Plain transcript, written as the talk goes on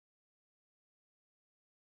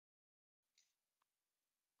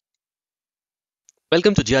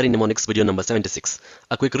Welcome to GRE Mnemonics video number 76,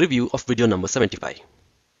 a quick review of video number 75.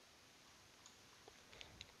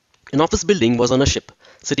 An office building was on a ship.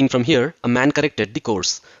 Sitting from here, a man corrected the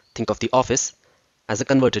course. Think of the office as a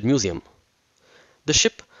converted museum. The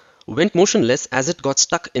ship went motionless as it got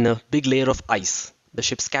stuck in a big layer of ice. The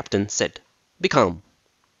ship's captain said, "Be calm."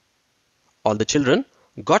 All the children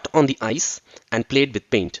got on the ice and played with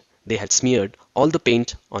paint. They had smeared all the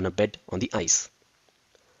paint on a bed on the ice.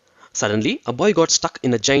 Suddenly, a boy got stuck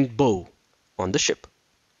in a giant bow on the ship.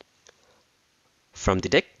 From the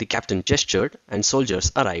deck, the captain gestured and soldiers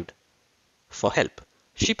arrived. For help,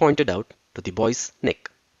 she pointed out to the boy's neck.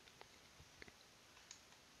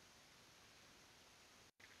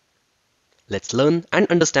 Let's learn and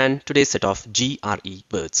understand today's set of GRE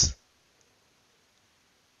words.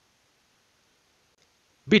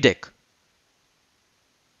 Bedeck,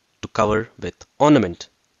 to cover with ornament.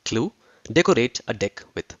 Clue, decorate a deck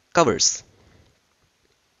with covers.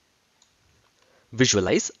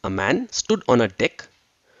 Visualize, a man stood on a deck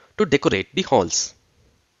to decorate the halls.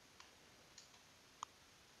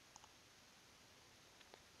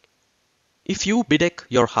 If you bedeck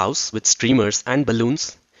your house with streamers and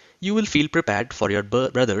balloons, you will feel prepared for your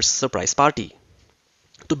brother's surprise party.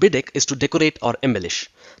 To bedeck is to decorate or embellish.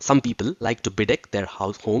 Some people like to bedeck their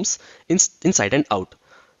homes inside and out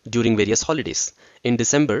during various holidays. In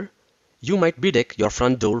December, you might bedeck your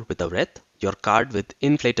front door with a wreath, your card with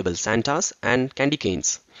inflatable Santas and candy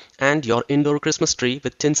canes, and your indoor Christmas tree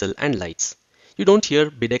with tinsel and lights. You don't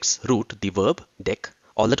hear bedeck's root, the verb deck,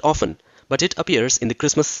 all that often, but it appears in the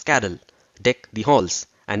Christmas carol, "Deck the halls,"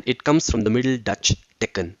 and it comes from the Middle Dutch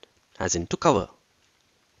decken, as in to cover.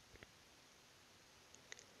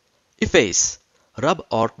 Efface, rub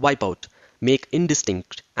or wipe out, make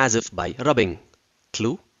indistinct as if by rubbing.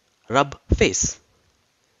 Clue, rub face.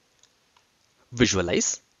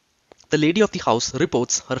 Visualize, the lady of the house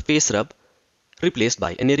reports her face rub replaced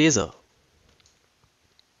by an eraser.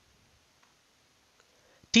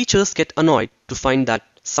 Teachers get annoyed to find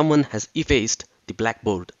that someone has effaced the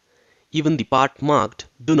blackboard, even the part marked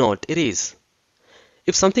 "Do not erase."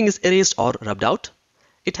 If something is erased or rubbed out,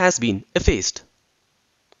 it has been effaced.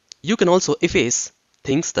 You can also efface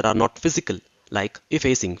things that are not physical, like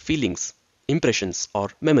effacing feelings, impressions,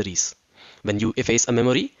 or memories. When you efface a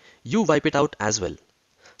memory, you wipe it out as well.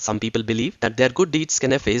 Some people believe that their good deeds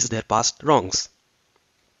can efface their past wrongs.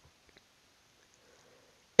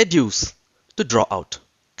 Educe, to draw out.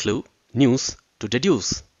 Clue, news, to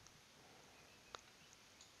deduce.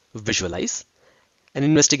 Visualize, an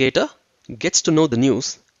investigator gets to know the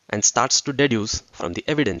news and starts to deduce from the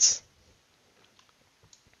evidence.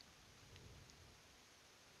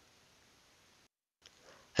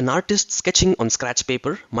 An artist sketching on scratch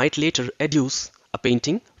paper might later educe a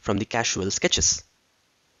painting from the casual sketches.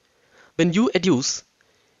 When you educe,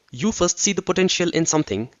 you first see the potential in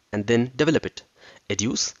something and then develop it.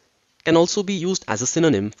 Educe can also be used as a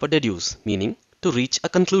synonym for deduce, meaning to reach a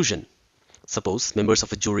conclusion. Suppose members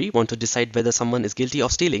of a jury want to decide whether someone is guilty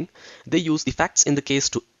of stealing. They use the facts in the case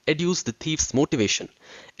to educe the thief's motivation.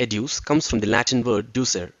 Educe comes from the Latin word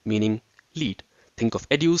ducere, meaning lead. Think of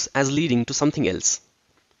educe as leading to something else.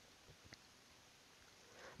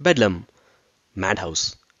 Bedlam,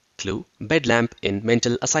 madhouse. Clue, bed lamp in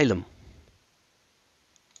mental asylum.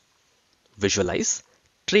 Visualize,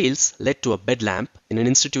 trails led to a bed lamp in an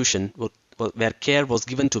institution where care was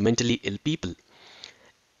given to mentally ill people.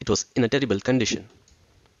 It was in a terrible condition.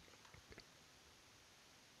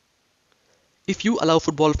 If you allow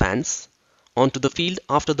football fans onto the field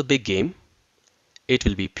after the big game, it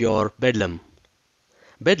will be pure bedlam.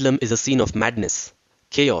 Bedlam is a scene of madness,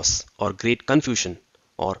 chaos, or great confusion,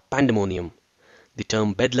 or pandemonium. The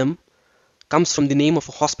term bedlam comes from the name of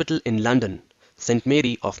a hospital in London, St.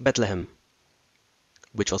 Mary of Bethlehem,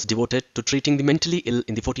 which was devoted to treating the mentally ill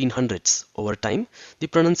in the 1400s. Over time, the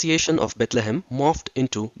pronunciation of Bethlehem morphed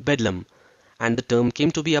into bedlam, and the term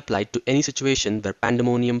came to be applied to any situation where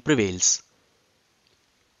pandemonium prevails.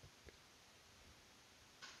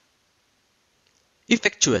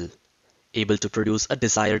 Effectual, able to produce a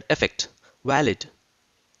desired effect. Valid.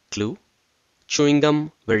 Clue, chewing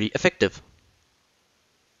gum, very effective.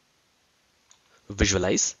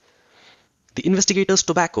 Visualize, the investigator's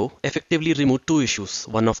tobacco effectively removed two issues,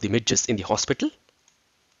 one of the midges in the hospital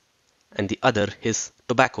and the other his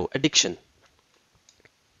tobacco addiction.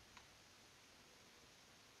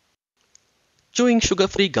 Chewing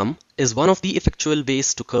sugar-free gum is one of the effectual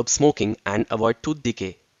ways to curb smoking and avoid tooth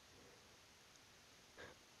decay.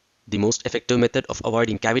 The most effective method of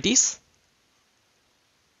avoiding cavities?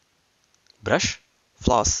 Brush,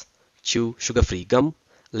 floss, chew sugar-free gum,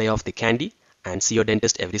 lay off the candy, and see your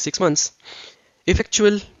dentist every 6 months.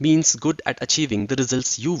 Effectual means good at achieving the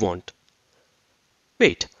results you want.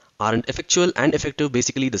 Wait, aren't effectual and effective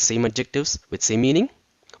basically the same adjectives with same meaning?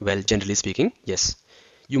 Well, generally speaking, yes.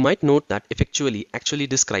 You might note that effectually actually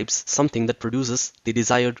describes something that produces the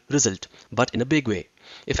desired result, but in a big way.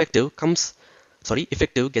 Effective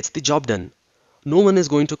gets the job done. No one is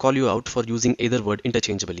going to call you out for using either word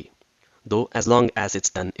interchangeably, though as long as it's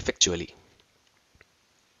done effectually.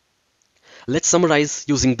 Let's summarize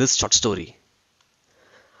using this short story.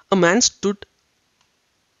 A man stood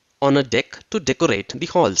on a deck to decorate the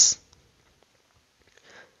halls.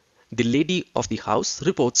 The lady of the house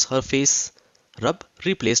reports her face rub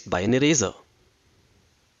replaced by an eraser.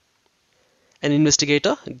 An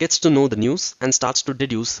investigator gets to know the news and starts to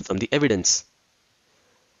deduce from the evidence.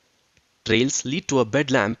 Trails lead to a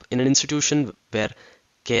bed lamp in an institution where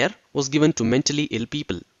care was given to mentally ill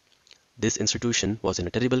people. This institution was in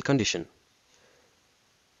a terrible condition.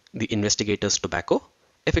 The investigator's tobacco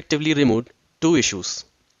effectively removed two issues.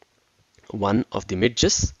 One of the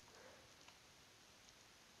midges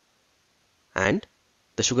and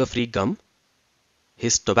the sugar-free gum,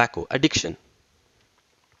 his tobacco addiction.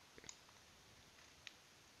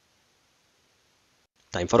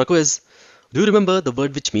 Time for a quiz. Do you remember the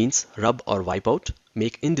word which means rub or wipe out,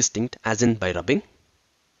 make indistinct as in by rubbing?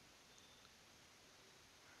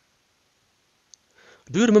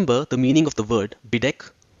 Do you remember the meaning of the word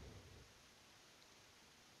bedeck?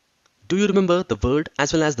 Do you remember the word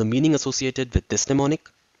as well as the meaning associated with this mnemonic?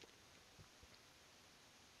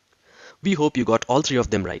 We hope you got all three of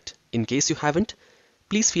them right. In case you haven't,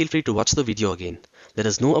 please feel free to watch the video again. Let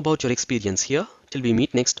us know about your experience here till we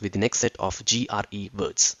meet next with the next set of GRE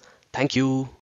words. Thank you.